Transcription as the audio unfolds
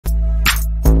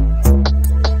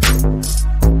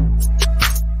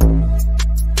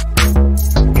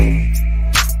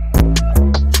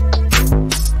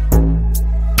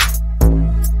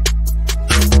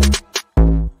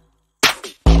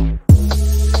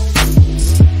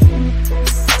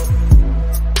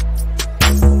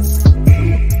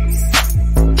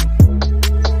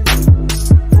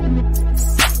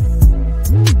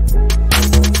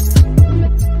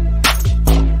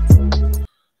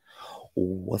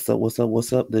What's up? What's up?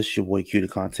 What's up? This is your boy Q, the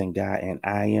content guy, and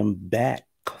I am back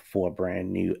for a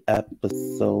brand new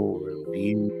episode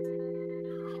review,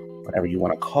 whatever you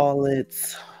want to call it,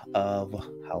 of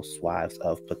Housewives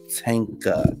of Potomac.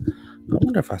 I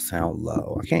wonder if I sound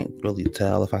low. I can't really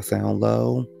tell if I sound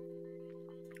low.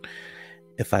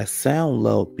 If I sound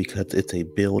low, because it's a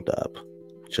build-up,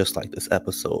 just like this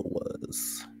episode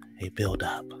was a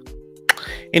build-up.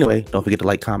 Anyway, don't forget to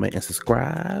like, comment, and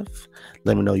subscribe.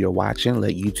 Let me know you're watching.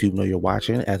 Let YouTube know you're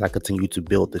watching as I continue to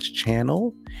build this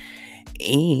channel.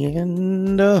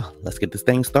 And let's get this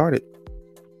thing started.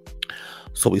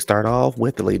 So we start off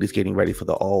with the ladies getting ready for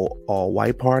the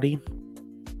all-white party,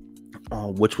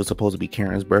 which was supposed to be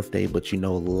Karen's birthday, but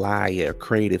Liar,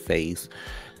 Creative Face,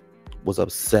 was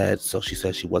upset, so she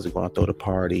said she wasn't going to throw the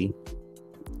party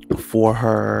for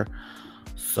her.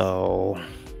 So,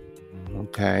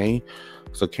 okay.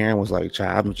 So Karen was like,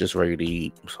 "Child, I'm just ready to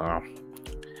eat." So,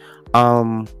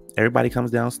 everybody comes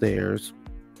downstairs.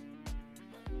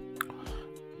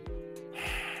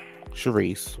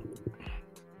 Sharice,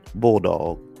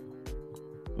 Bulldog,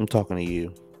 I'm talking to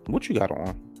you. What you got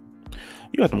on?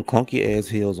 You got them clunky ass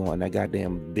heels on, that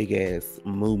goddamn big ass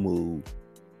moo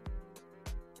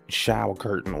shower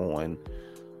curtain on.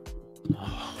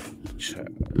 Oh,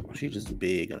 she's just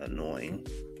big and annoying.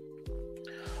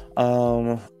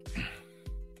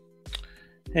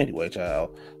 Anyway,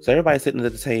 child. So everybody's sitting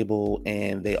at the table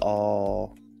and they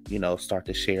all, start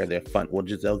to share their fun. Well,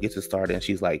 Giselle gets it started and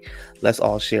she's like, let's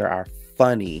all share our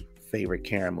funny favorite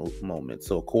Karen moments.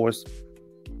 So, of course,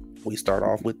 we start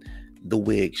off with the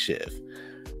wig shift.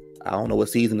 I don't know what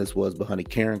season this was, but honey,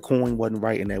 Karen coin wasn't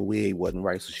right and that wig wasn't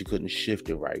right, so she couldn't shift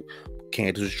it right.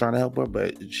 Candiace was trying to help her,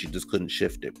 but she just couldn't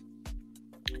shift it.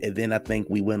 And then I think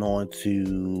we went on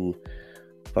to,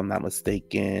 if I'm not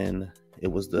mistaken,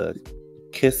 it was the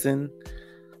kissing,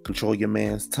 control your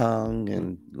man's tongue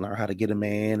and learn how to get a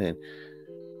man, and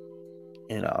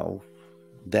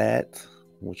that,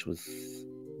 which was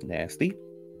nasty.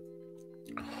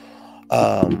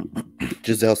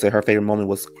 Giselle said her favorite moment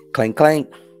was clank clank.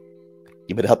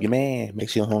 You better help your man. Make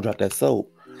sure you don't drop that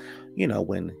soap.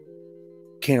 When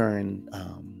Karen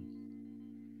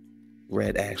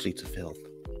read Ashley to filth.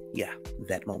 Yeah,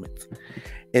 that moment.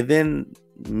 And then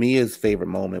Mia's favorite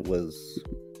moment was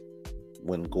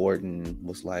when Gordon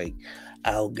was like,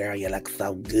 "Oh girl, you look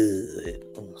so good."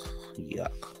 Ugh,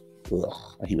 yuck.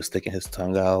 Ugh. And he was sticking his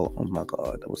tongue out. Oh my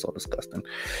God, that was so disgusting.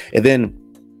 And then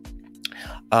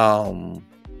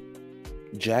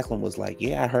Jacqueline was like,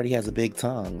 "Yeah, I heard he has a big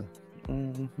tongue."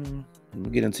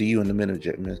 We'll get into you in a minute,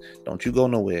 Jacqueline. Don't you go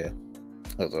nowhere.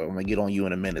 I'm gonna get on you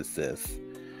in a minute, sis.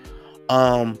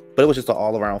 But it was just an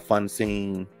all-around fun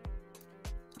scene.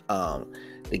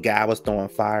 The guy was throwing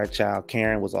fire, child.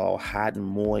 Karen was all hot and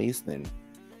moist, and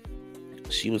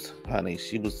she was, I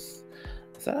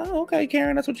said, "Oh, okay,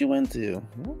 Karen, that's what you into.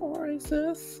 All right,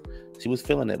 sis." She was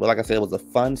feeling it. But like I said, it was a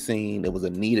fun scene. It was a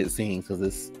needed scene because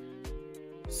this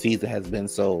season has been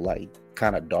so,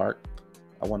 kind of dark,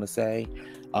 I want to say.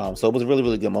 So it was a really,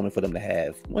 really good moment for them to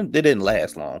have. It didn't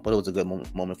last long, but it was a good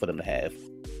moment for them to have.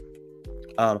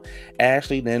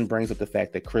 Ashley then brings up the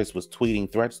fact that Chris was tweeting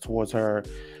threats towards her.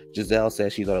 Giselle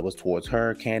says she thought it was towards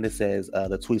her. Candiace says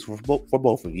the tweets were for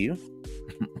both of you.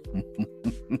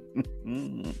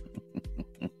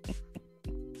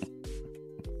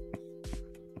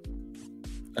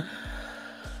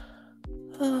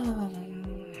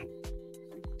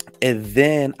 And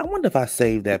then I wonder if I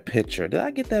saved that picture. Did I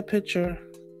get that picture?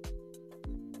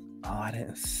 Oh, I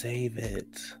didn't save it.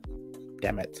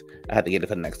 Damn it. I had to get it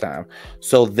for the next time.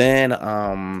 So then,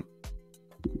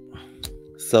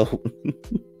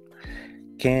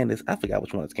 Candiace, I forgot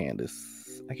which one is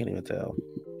Candiace. I can't even tell.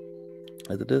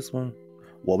 Is it this one?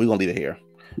 Well, we're gonna leave it here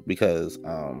because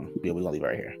we're gonna leave it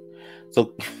right here.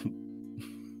 So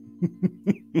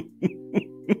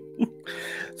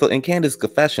so in Candiace's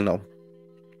confessional,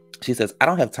 she says, "I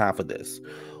don't have time for this."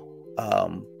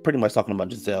 Pretty much talking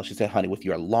about Giselle. She said, "Honey, with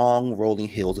your long rolling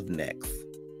hills of necks."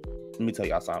 Let me tell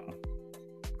y'all something.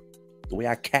 The way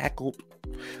I cackled,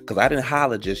 because I didn't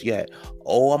holler just yet.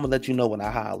 Oh, I'm gonna let you know when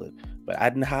I hollered, but I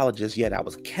didn't holler just yet. I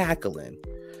was cackling.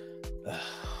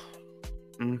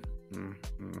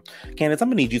 Candiace, I'm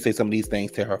gonna need you to say some of these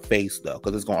things to her face though,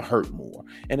 because it's gonna hurt more.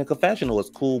 And the confessional is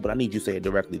cool, but I need you to say it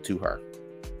directly to her.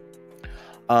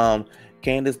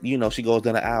 Candiace, she goes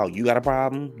down the aisle. "You got a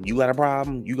problem? You got a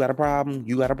problem? You got a problem?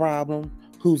 You got a problem?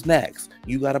 Who's next?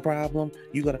 You got a problem?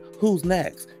 Who's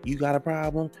next? You got a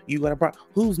problem? You got a problem?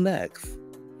 Who's next?"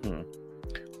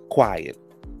 Quiet.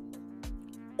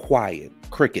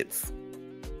 Crickets.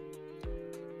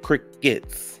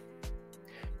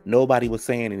 Nobody was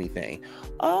saying anything.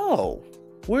 Oh,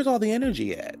 Where's all the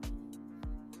energy at?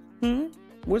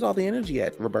 Where's all the energy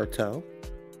at, Roberto?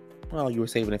 Oh, you were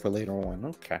saving it for later on.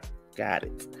 Okay, got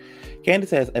it. Candiace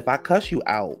says, if I cuss you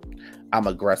out, I'm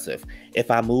aggressive.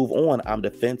 If I move on, I'm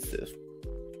defensive.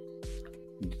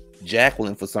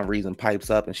 Jacqueline, for some reason, pipes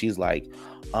up and she's like,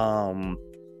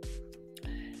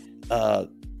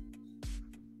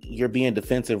 you're being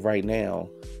defensive right now.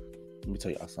 Let me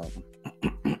tell y'all something.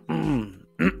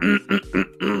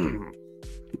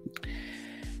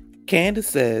 Candiace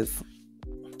says,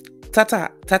 ta-ta,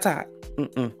 ta-ta,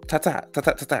 ta-ta,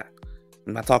 ta-ta, ta-ta.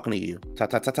 I'm not talking to you.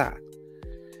 Ta-ta, ta-ta.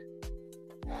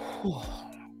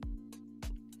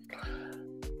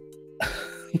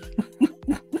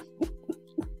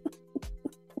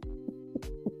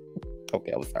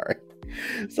 Okay, I'm sorry.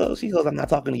 So she goes, I'm not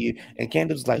talking to you. And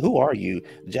Candiace was like, who are you?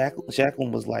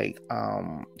 Jacqueline was like,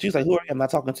 she was like, who are you? I'm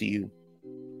not talking to you.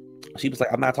 She was like,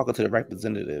 I'm not talking to the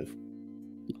representative.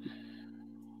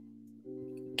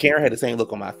 Karen had the same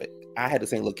look on my face. I had the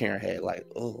same look Karen had, like,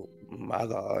 oh my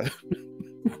God.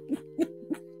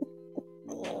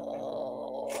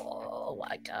 Oh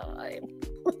my God.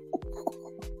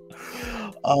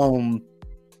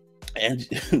 And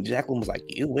Jacqueline was like,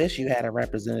 you wish you had a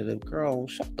representative. Girl,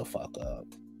 shut the fuck up.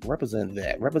 Represent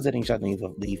that. Representing shutting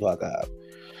the fuck up.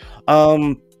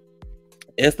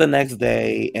 It's the next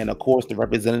day, and of course, the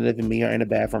representative and me are in the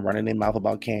bathroom running their mouth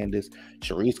about Candiace.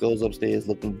 Charisse goes upstairs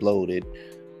looking bloated.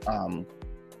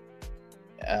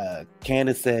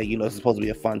 Candiace said, it's supposed to be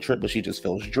a fun trip, but she just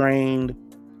feels drained.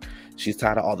 She's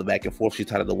tired of all the back and forth. She's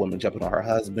tired of the women jumping on her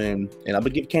husband. And I'm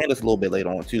gonna give Candiace a little bit later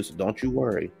on too, so don't you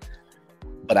worry.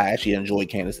 But I actually enjoyed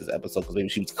Candiace's episode because maybe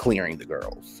she was clearing the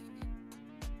girls.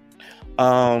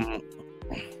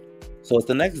 So it's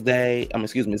the next day.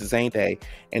 It's the same day,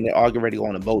 and they're all getting ready to go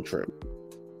on a boat trip.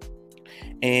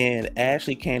 And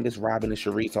Ashley, Candiace, Robyn, and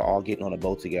Charisse are all getting on a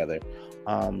boat together.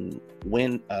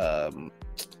 When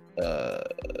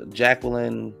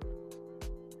Jacqueline,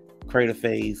 Crater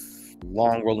Face,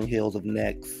 Long Rolling Hills of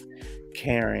Necks,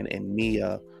 Karen, and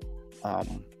Mia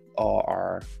all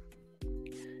are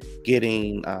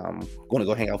going to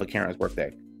go hang out for Karen's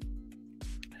birthday.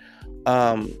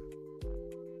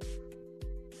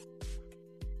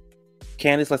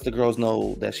 Candiace lets the girls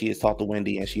know that she has talked to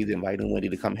Wendy and she's inviting Wendy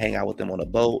to come hang out with them on a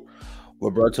boat.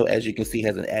 Roberto, as you can see,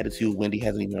 has an attitude. Wendy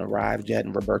hasn't even arrived yet,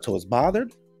 and Roberto is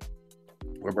bothered.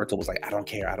 Roberto was like, I don't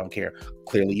care.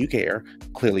 Clearly you care.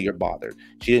 Clearly you're bothered.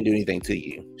 She didn't do anything to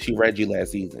you. She read you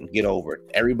last season. Get over it.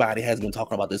 Everybody has been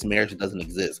talking about this marriage that doesn't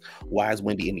exist. Why is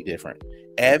Wendy any different?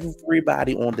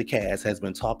 Everybody on the cast has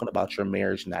been talking about your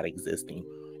marriage not existing.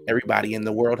 Everybody in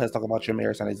the world has talked about your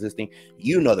marriage not existing.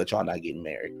 You know that y'all not getting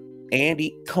married.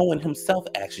 Andy Cohen himself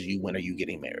asks you, when are you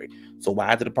getting married? So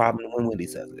why is it a problem when Wendy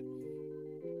says it?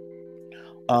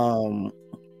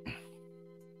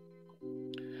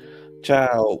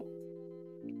 Child,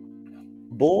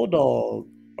 Bulldog,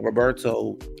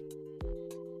 Roberto,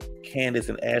 Candiace,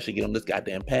 and Ashley get on this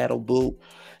goddamn paddle boat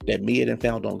that Mia done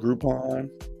found on Groupon.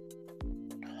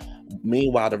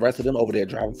 Meanwhile, the rest of them over there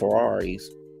driving Ferraris.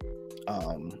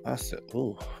 I said,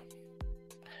 ooh.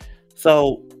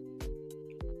 So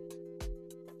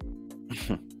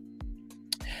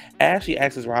Ashley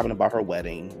asks Robyn about her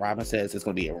wedding. Robyn says it's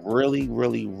going to be a really,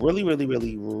 really, really, really,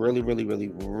 really, really, really, really,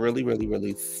 really, really,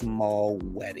 really small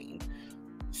wedding.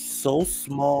 So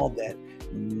small that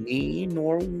me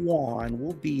nor Juan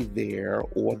will be there,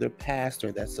 or the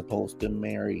pastor that's supposed to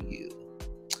marry you.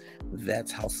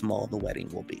 That's how small the wedding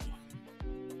will be.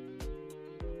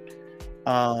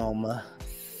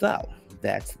 So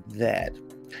that's that.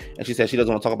 And she said she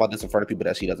doesn't want to talk about this in front of people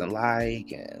that she doesn't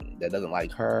like and that doesn't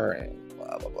like her and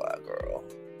blah, blah, blah, girl.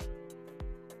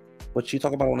 But you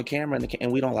talk about it on the camera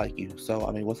and we don't like you. So,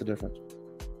 what's the difference?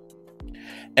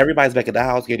 Everybody's back at the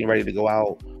house getting ready to go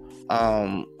out.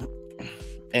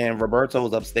 And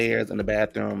Roberto's upstairs in the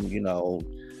bathroom,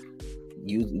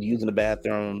 using the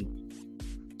bathroom,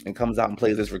 and comes out and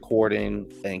plays this recording.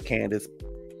 And Candiace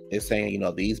is saying,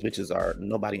 these bitches are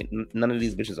none of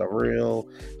these bitches are real.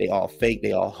 They all fake.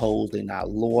 They all hoes. They not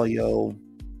loyal.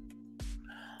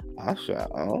 I said,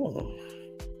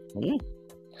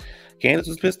 Candiace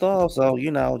was pissed off. So,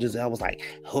 Giselle was like,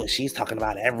 oh, she's talking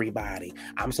about everybody.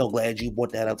 I'm so glad you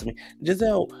brought that up to me.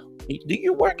 Giselle, do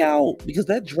you work out? Because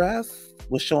that dress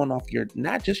was showing off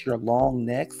not just your long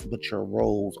necks, but your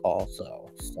rolls also.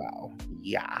 So,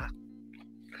 yeah.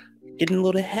 Getting a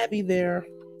little heavy there.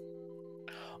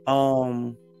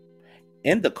 In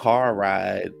the car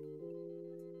ride,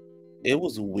 it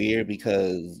was weird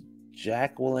because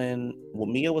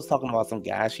Mia was talking about some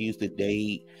guy she used to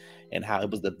date and how it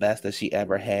was the best that she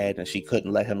ever had and she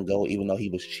couldn't let him go even though he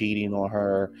was cheating on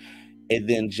her. And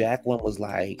then Jacqueline was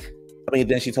like,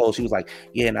 then she was like,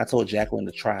 yeah, and I told Jacqueline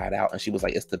to try it out. And she was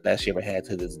like, it's the best she ever had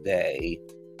to this day.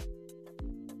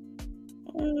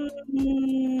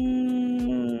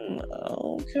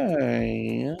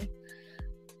 Okay.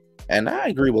 And I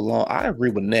agree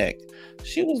with Nick.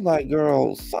 She was like,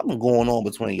 girl, something going on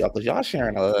between y'all because y'all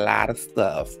sharing a lot of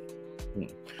stuff.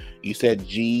 You said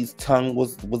G's tongue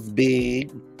was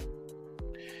big.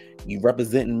 You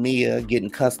representing Mia, getting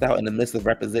cussed out in the midst of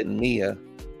representing Mia.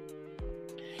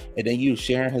 And then you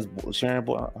sharing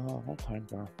boy. Oh, okay,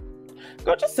 bro.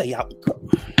 Girl, just say y'all.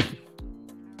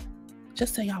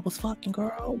 Just say y'all was fucking,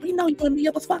 girl. We know you and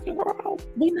Mia was fucking, girl.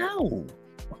 We know.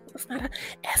 It's not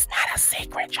a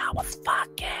secret. Y'all was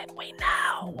fucking. We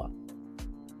know.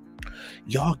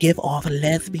 Y'all give all the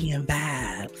lesbian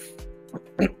vibes.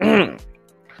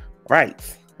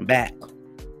 Right. Back.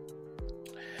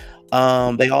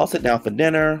 They all sit down for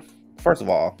dinner. First of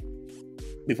all,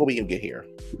 before we even get here.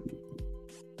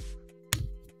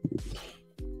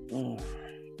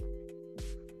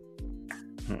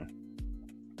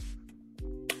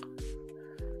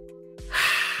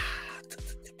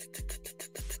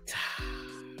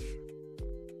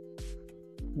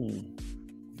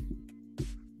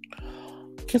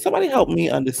 Can somebody help me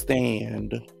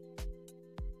understand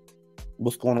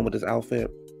what's going on with this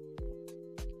outfit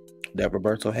that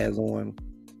Roberto has on?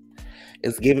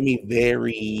 It's giving me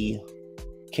very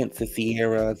Kent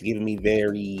Sierra. It's giving me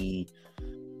very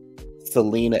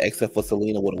Selena, except for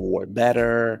Selena would have wore it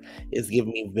better. It's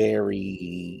giving me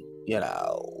very,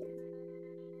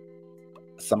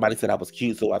 somebody said I was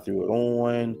cute, so I threw it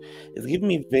on. It's giving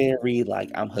me very, like,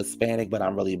 I'm Hispanic, but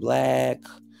I'm really black.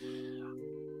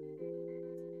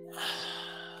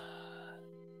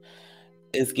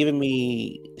 It's giving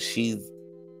me, it's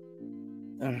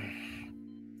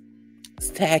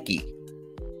tacky.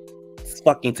 It's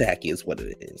fucking tacky is what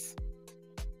it is.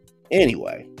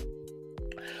 Anyway,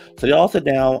 so they all sit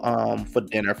down for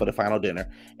dinner, for the final dinner,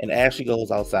 and Ashley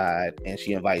goes outside and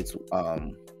she invites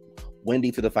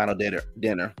Wendy to the final dinner.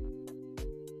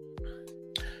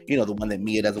 You know, the one that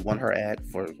Mia doesn't want her at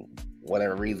for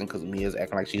whatever reason, because Mia's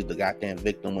acting like she's the goddamn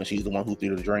victim when she's the one who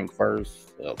threw the drink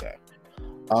first. Okay.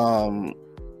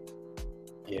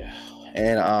 Yeah.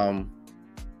 And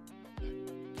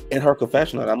in her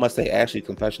confessional, and I must say Ashley's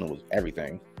confessional was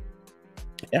everything.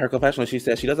 In her confessional, she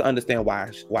said she doesn't understand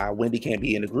why Wendy can't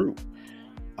be in the group.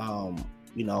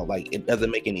 Like, it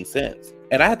doesn't make any sense.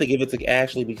 And I have to give it to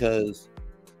Ashley because,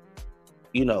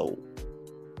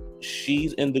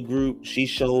 she's in the group, she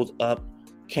shows up,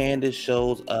 Candiace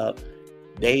shows up,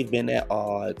 they've been at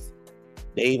odds.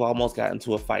 They've almost gotten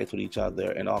into a fight with each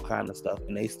other and all kind of stuff,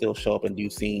 and they still show up and do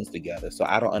scenes together. So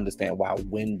I don't understand why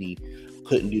Wendy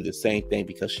couldn't do the same thing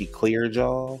because she cleared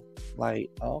y'all.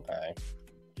 Like, okay.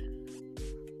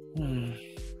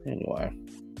 Anyway.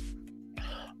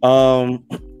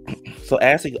 So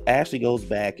Ashley goes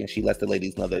back and she lets the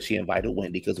ladies know that she invited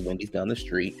Wendy because Wendy's down the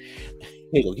street.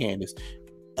 Here you go, Candiace.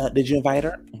 Did you invite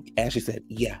her? Ashley said,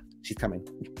 yeah, she's coming.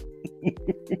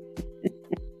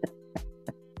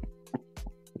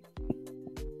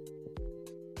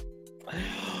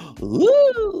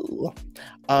 Woo!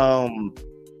 And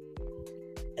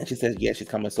she says, yeah, she's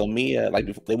coming. So Mia, like,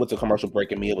 they went to commercial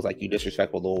break and Mia was like, you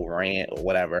disrespectful little rant or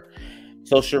whatever.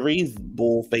 So Cherie's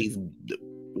bull-faced,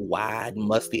 wide,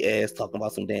 musty ass talking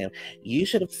about some damn, you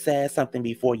should have said something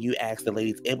before you asked the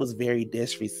ladies. It was very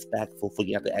disrespectful for you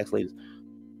to have to ask ladies.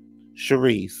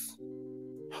 Cherise,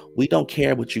 we don't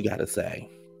care what you got to say.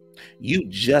 You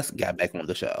just got back on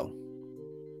the show.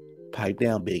 Pipe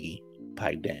down, Biggie.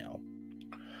 Pipe down.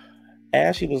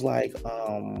 Ashley was like,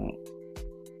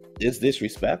 it's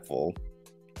disrespectful.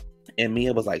 And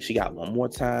Mia was like, she got one more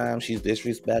time. She's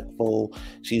disrespectful.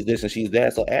 She's this and she's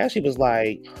that. So Ashley was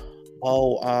like,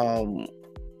 no,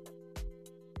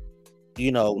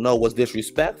 what's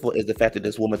disrespectful is the fact that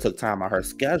this woman took time out of her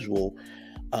schedule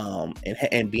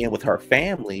and being with her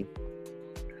family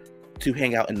to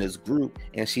hang out in this group,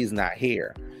 and she's not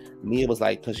here. Mia was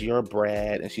like, because you're a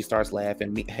brat, and she starts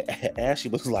laughing.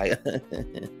 Ashley was like,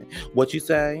 what you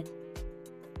say?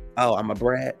 Oh, I'm a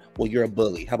brat? Well, you're a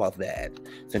bully. How about that?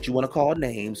 Since you want to call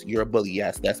names, you're a bully.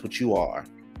 Yes, that's what you are.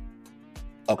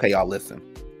 Okay, y'all, listen.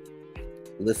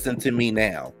 Listen to me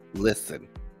now. Listen.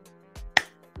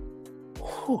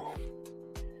 Whew.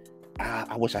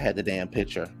 I wish I had the damn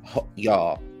picture.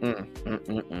 Y'all.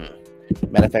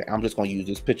 Matter of fact, I'm just going to use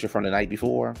this picture from the night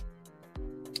before.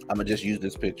 I'm going to just use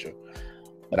this picture.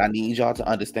 But I need y'all to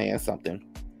understand something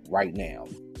right now.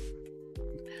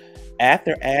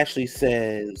 After Ashley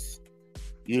says,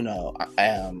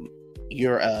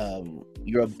 you're a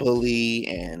bully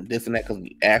and this and that, because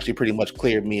Ashley pretty much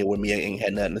cleared Mia when Mia ain't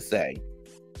had nothing to say.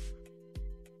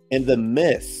 In the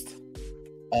midst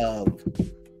of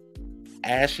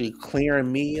Ashley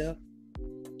clearing Mia,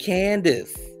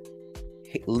 Candiace,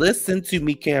 listen to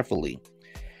me carefully.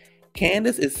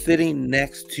 Candiace is sitting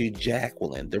next to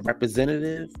Jacqueline, the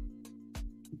representative.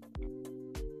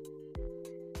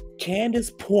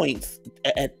 Candiace points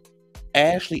at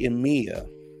Ashley and Mia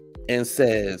and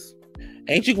says,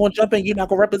 "Ain't you gonna jump in? You're not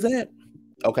gonna represent?"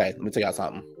 Okay, let me tell y'all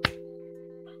something.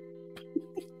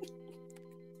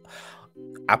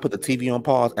 I put the TV on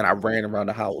pause and I ran around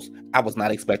the house. I was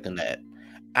not expecting that.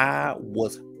 I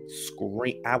was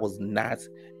not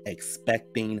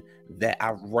expecting that.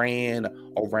 I ran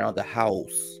around the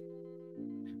house.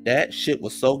 That shit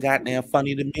was so goddamn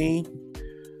funny to me.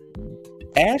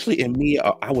 Ashley and Mia,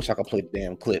 I wish I could play the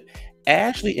damn clip.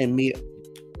 Ashley and Mia,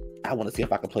 I want to see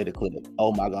if I can play the clip.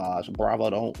 Oh my gosh,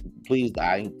 Bravo, please,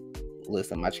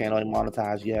 listen, my channel ain't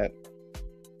monetized yet.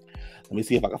 Let me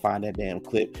see if I can find that damn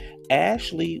clip.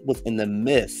 Ashley was in the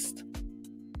midst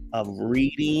of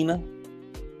reading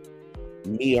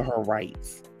Mia her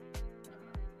rights,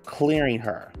 clearing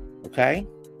her, okay?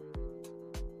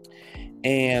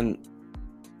 And,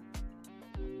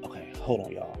 okay, hold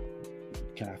on, y'all.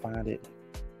 Can I find it?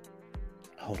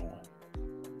 Hold on.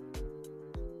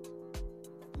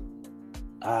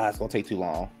 It's gonna take too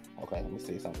long. Okay, let me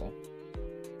see something.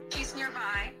 She's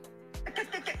nearby.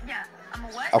 Yeah, I'm a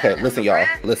what? Okay, listen, y'all.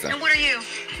 Listen. And what are you?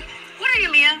 What are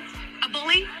you, Mia? A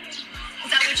bully? Is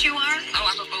that what you are? Oh,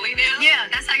 I'm a bully now? Yeah,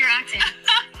 that's how you're acting.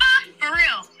 For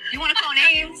real. You want to call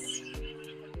names?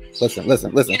 Listen.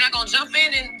 You're not gonna jump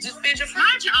in and just spend your free.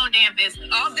 Mind your own damn business.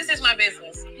 Oh, this is my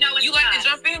business. No, it's you not. like to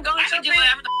jump in? Go and I can jump do in.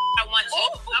 whatever the I want to.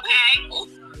 Okay?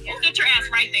 Sit your ass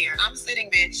right there. I'm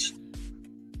sitting, bitch.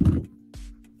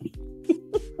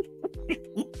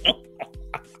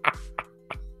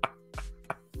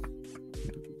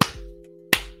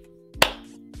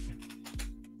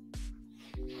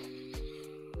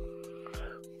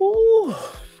 Ooh.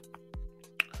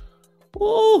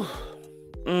 Ooh.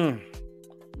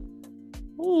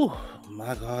 Ooh.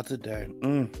 My God, today.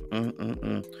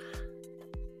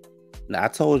 Now I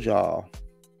told y'all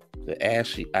that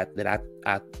Ashley, I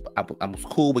was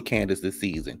cool with Candiace this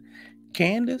season.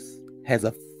 Candiace has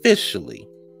officially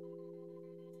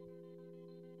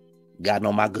gotten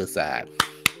on my good side.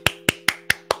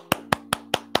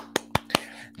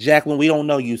 Jacqueline, we don't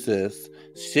know you, sis.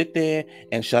 Sit there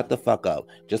and shut the fuck up.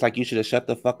 Just like you should have shut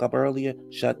the fuck up earlier,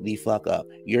 shut the fuck up.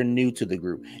 You're new to the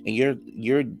group, and you're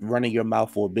running your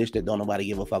mouth for a bitch that don't nobody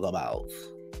give a fuck about.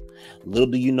 Little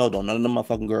do you know, don't none of them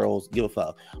motherfucking girls give a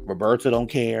fuck. Roberta don't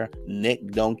care. Nick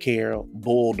don't care.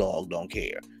 Bulldog don't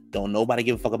care. Don't nobody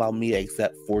give a fuck about me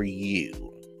except for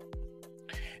you.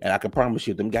 And I can promise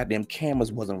you, them goddamn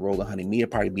cameras wasn't rolling, honey.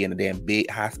 Me'd probably be in a damn big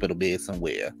hospital bed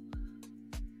somewhere.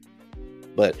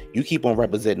 But you keep on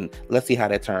representing. Let's see how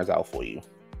that turns out for you.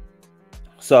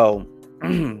 So,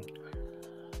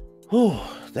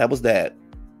 that was that.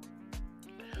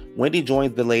 Wendy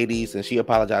joins the ladies and she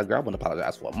apologized. Girl, I wouldn't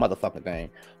apologize for a motherfucking thing.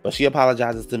 But she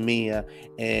apologizes to Mia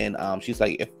and she's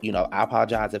like, I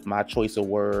apologize if my choice of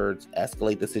words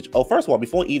escalate the situation. Oh, first of all,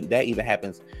 before that even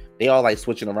happens, they all like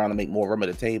switching around to make more room at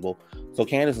the table. So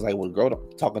Candiace is like, well, girl,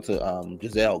 talking to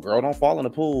Giselle, girl, don't fall in the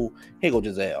pool. Here go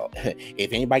Giselle.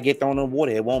 If anybody get thrown in the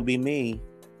water, it won't be me.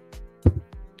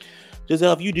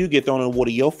 Giselle, if you do get thrown in the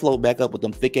water, you'll float back up with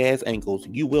them thick ass ankles.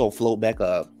 You will float back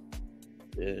up,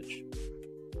 bitch.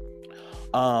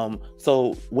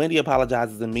 So Wendy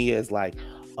apologizes and Mia is like,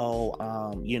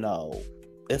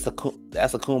 that's a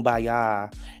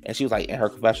kumbaya. And she was like, in her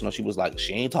confessional, she was like,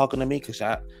 she ain't talking to me because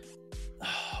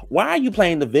why are you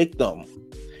playing the victim?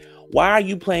 Why are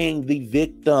you playing the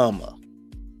victim?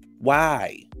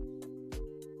 Why?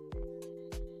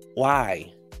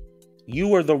 You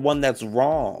were the one that's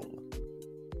wrong.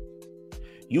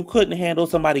 You couldn't handle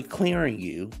somebody clearing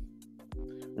you,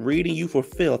 reading you for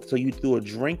filth, so you threw a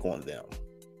drink on them.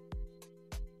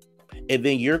 And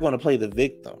then you're going to play the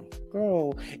victim.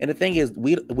 Girl. And the thing is,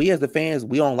 we as the fans,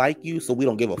 we don't like you, so we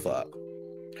don't give a fuck.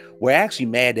 We're actually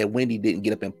mad that Wendy didn't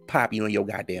get up and pop you in your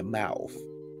goddamn mouth.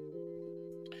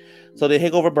 So they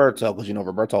hit over Roberto, because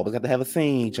Roberto always got to have a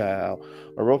scene, child.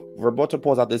 Roberto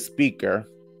pulls out this speaker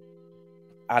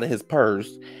out of his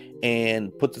purse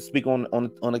and puts the speaker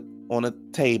on a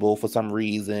table for some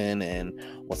reason and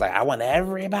was like, I want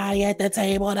everybody at the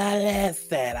table to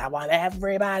listen. I want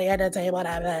everybody at the table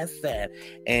to listen.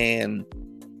 And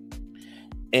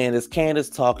it's Candiace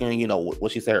talking,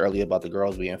 what she said earlier about the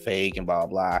girls being fake and blah,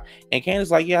 blah. And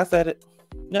Candiace like, yeah, I said it.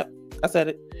 Yep, I said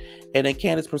it. And then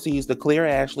Candiace proceeds to clear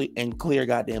Ashley and clear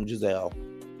goddamn Giselle.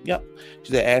 Yep.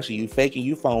 She said, Ashley, you faking,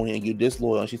 you phony, and you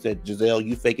disloyal. And she said, Giselle,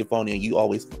 you faking, phony, and you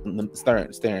always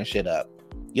stirring shit up.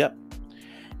 Yep.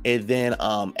 And then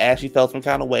Ashley felt some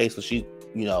kind of way, so she,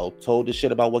 told the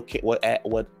shit about what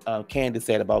Candiace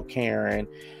said about Karen.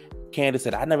 Candiace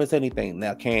said, I never said anything.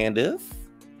 Now, Candiace,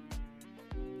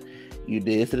 you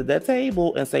did sit at that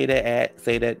table and say that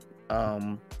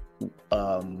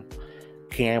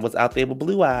Karen was out there with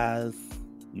blue eyes.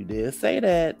 You did say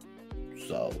that.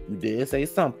 So you did say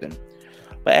something.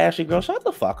 But Ashley, girl, shut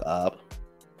the fuck up.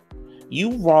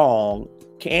 You wrong.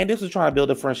 Candiace was trying to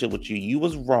build a friendship with you. You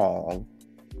was wrong.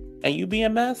 And you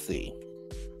being messy.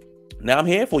 Now I'm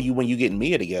here for you when you get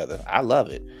Mia together. I love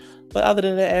it. But other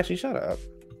than that, Ashley, shut up.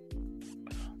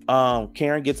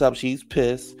 Karen gets up. She's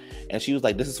pissed. And she was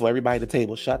like, this is for everybody at the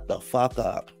table. Shut the fuck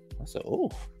up. I said,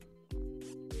 oh.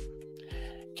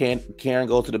 Karen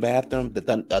goes to the bathroom.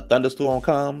 A thunderstorm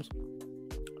comes.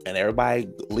 And everybody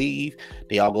leave.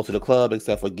 They all go to the club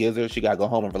except for Gizzard. She got to go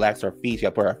home and relax her feet. She got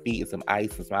to put her feet in some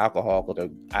ice and some alcohol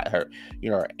because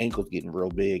her ankles getting real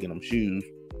big in them shoes.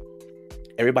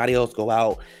 Everybody else go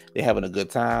out. They're having a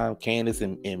good time. Candiace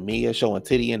and Mia showing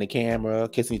titty in the camera,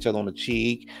 kissing each other on the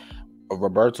cheek.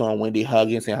 Roberto and Wendy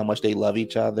hugging, saying how much they love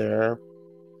each other.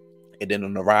 And then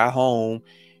on the ride home,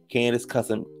 Candiace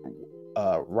cussing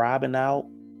Robyn out.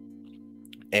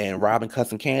 And Robyn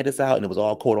cussing Candiace out, and it was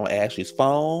all caught on Ashley's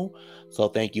phone. So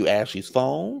thank you, Ashley's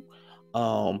phone.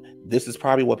 This is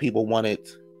probably what people wanted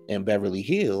in Beverly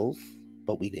Hills,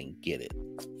 but we didn't get it.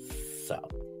 So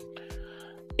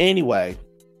anyway,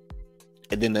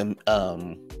 and then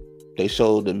they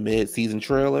showed the mid-season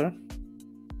trailer,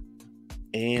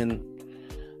 and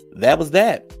that was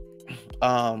that.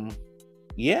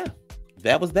 Yeah,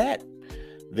 that was that.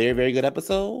 Very, very good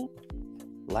episode.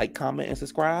 Like, comment, and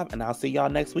subscribe, and I'll see y'all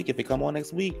next week if it come on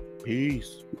next week.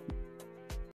 Peace.